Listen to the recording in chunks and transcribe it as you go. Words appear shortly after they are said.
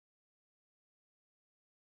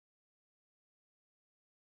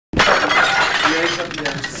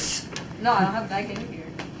No, I don't have that in here.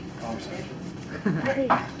 Oh, I'm sorry. Hey,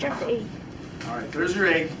 drop the egg. All right, there's your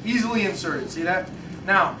egg. Easily inserted. See that?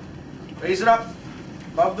 Now, raise it up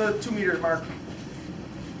above the 2 meters mark.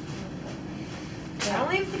 I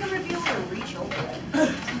don't even think I'm going to be able to reach over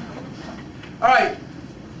it. All right.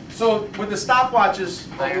 So with the stopwatches,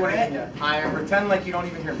 don't do Higher. anything yet. Higher. Pretend like you don't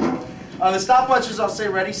even hear me. The stopwatches, I'll say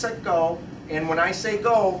ready, set, go. And when I say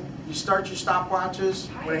go, you start your stopwatches.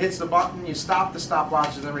 When it hits the button, you stop the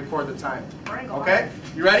stopwatches and then record the time. Okay?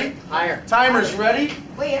 You ready? Higher. Timers, ready?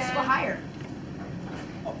 Wait, let's go higher.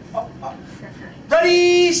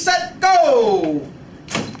 Ready, set, go!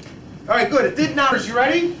 All right, good. It did not. You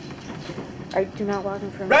ready? I do not walk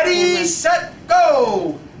in front of the Ready, camera. set,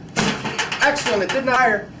 go! Excellent. It did not.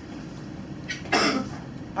 Higher.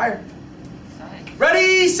 Higher.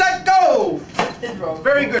 Ready, set, go!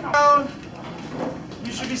 Very good. Down.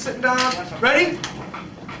 You should be sitting down. Ready?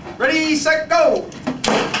 Ready, set, go!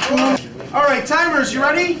 All right, timers, you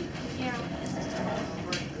ready? Yeah.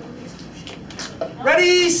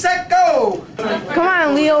 Ready, set, go! Come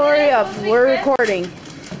on, Leo, hurry up. We're recording.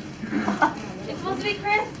 It's supposed to be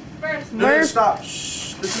Chris first. No, no, stop.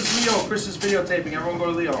 Shh. This is Leo. Chris is videotaping. Everyone go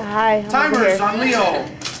to Leo. Hi, I'm over Timers here. on Leo.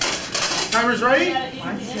 Timers ready?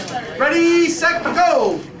 Ready, set,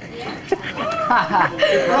 go!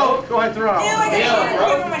 It broke. Go ahead, throw it out.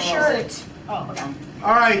 Give him my shirt. All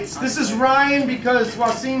right, this is Ryan because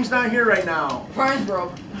Wasim's not here right now. Ryan's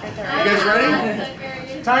broke. You guys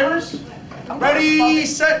ready? Timers? Ready,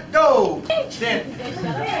 set, go! Dan.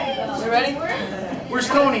 You ready? Where's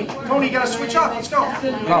Tony? Tony, you gotta switch off. Let's go.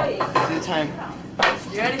 Go. See the time.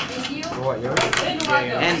 You ready? What, yours?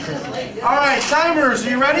 And Chris. All right, timers, are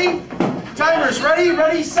you ready? Timers, ready?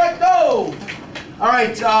 Ready, set, go! All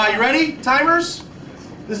right, you ready? Timers?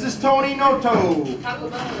 This is Tony Noto. You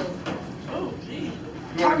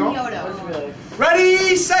wanna go?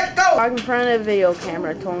 Ready, set, go! Walk in front of the video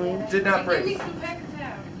camera, Tony. Did not break.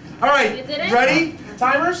 All right, ready?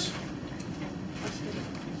 Timers?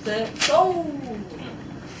 Set. Go!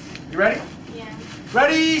 You ready? Yeah.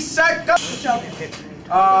 Ready, set, go!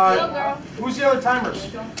 Who's the other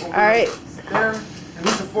timers? All right. There. And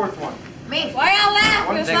who's the fourth one? Me. Why y'all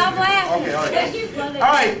laughing? One Stop laughing. Okay, all right.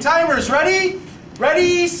 All right, timers, ready?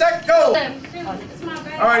 Ready, set, go!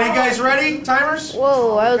 All right, you guys ready? Timers?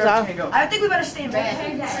 Whoa, I was off. I think we better stand back.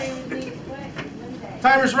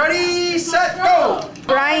 Timers, ready, set, go!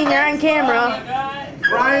 Brian, you're on camera.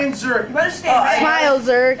 Ryan Zurich. You better stand back. Smile,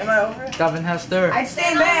 Zerk. Am I over? Devin Hester. I'd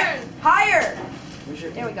stand back. Higher.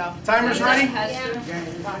 There we go. Timers ready?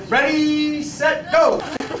 Ready, set, go!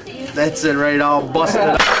 That's it, right? All busted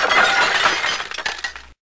up.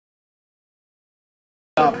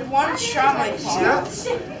 One shot my See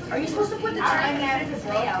that? Are you supposed to put the time after the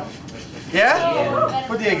layout? Yeah?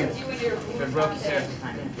 Put the egg in.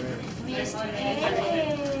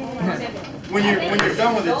 When you're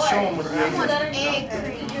done with it, show them what the egg is.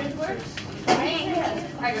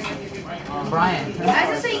 Brian. I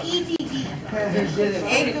just say EDD.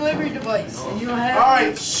 Egg delivery device. And you don't have. All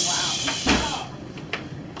right. Shh.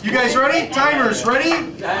 You guys ready? Timers ready?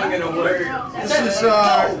 This is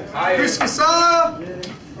Chris Casala.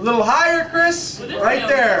 A little higher, Chris. Right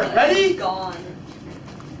there. Ready? Gone.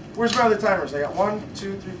 Where's my other timers? I got 1,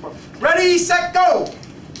 2, 3, 4. Ready, set, go!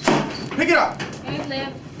 Pick it up.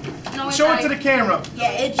 Show it to the camera.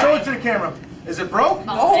 Yeah, it. Show it to the camera. Is it broke?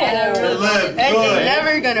 Oh, It lived. Good.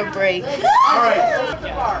 never gonna break. All right.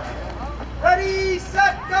 Ready,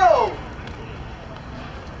 set, go!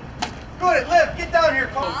 Good, it lived. Get down here,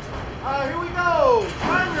 Cole. Here we go.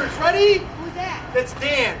 Timers, ready? Who's that? It's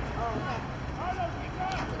Dan.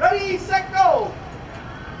 Ready, set, go!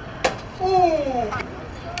 Ooh!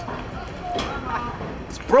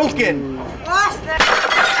 It's broken. Lost that.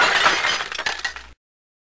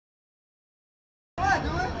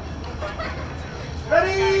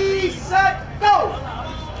 Ready, set, go!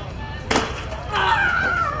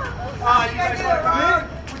 You guys want to come in?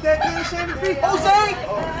 With that game, shave your feet. Jose!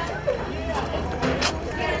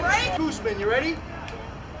 Gooseman, you ready?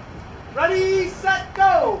 Ready, set,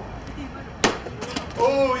 go!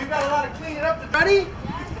 Oh, you got a lot of cleaning up. Ready?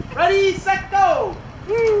 Ready, set, go!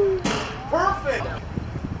 Woo! Perfect!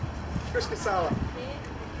 Chris Casala.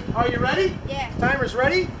 Are you ready? Yeah. Timers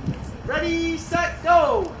ready? Ready, set,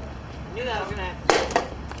 go! Knew that was gonna happen.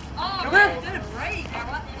 Oh, Come here. Did it break? I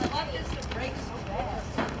want this to break so bad.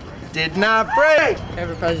 Did not break!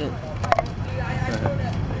 Ever present.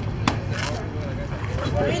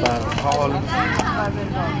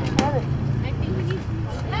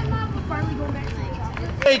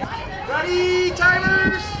 Ready,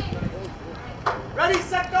 timers! Ready,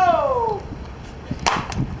 set, go!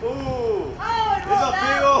 Ooh! Oh, There's a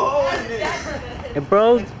It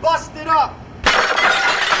broke. It's busted up.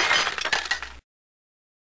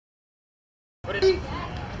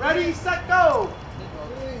 Ready, set, go.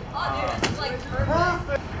 Oh, dude, this is like perfect.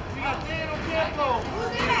 Perfect. We got Dan Ocampo.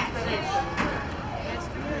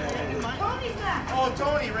 Oh,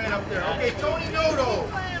 Tony ran up there. Okay, Tony Noto.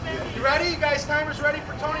 You ready? You guys, timers ready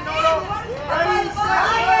for Tony Noto? Ready,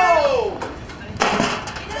 set, go.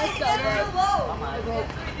 That's so low.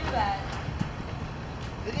 Do that.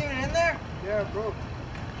 Is it even in there? Yeah, it broke.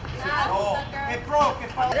 Oh, It broke.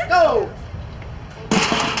 It fell. Go.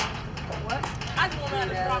 I just want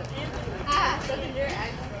to drop in.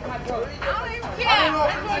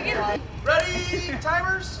 Ready,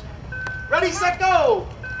 timers? Ready, set, go.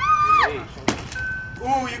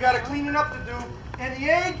 Ooh, you got a cleaning up to do. And the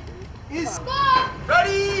egg is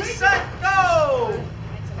ready, set, go.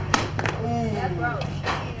 Ooh.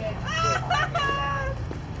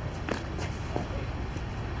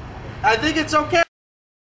 I think it's okay.